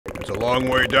a long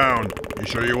way down. You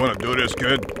sure you want to do this,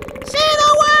 kid? See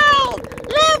the world!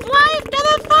 Live life to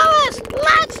the fullest!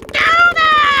 Let's do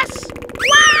this!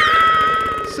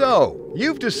 Wow! So,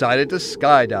 you've decided to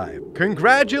skydive.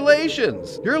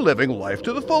 Congratulations! You're living life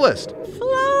to the fullest.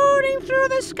 Floating through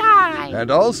the sky. And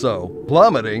also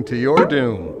plummeting to your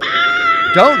doom.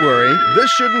 Don't worry, this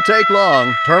shouldn't take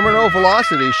long. Terminal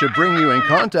velocity should bring you in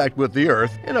contact with the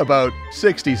Earth in about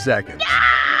 60 seconds.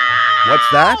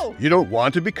 What's that? You don't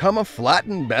want to become a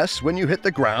flattened mess when you hit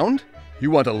the ground?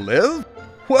 You want to live?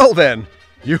 Well then,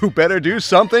 you better do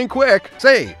something quick.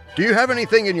 Say, do you have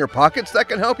anything in your pockets that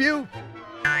can help you?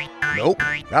 Nope,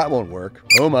 that won't work.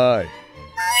 Oh my.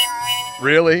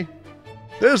 Really?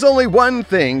 There's only one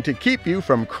thing to keep you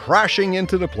from crashing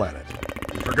into the planet.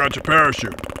 You forgot your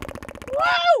parachute.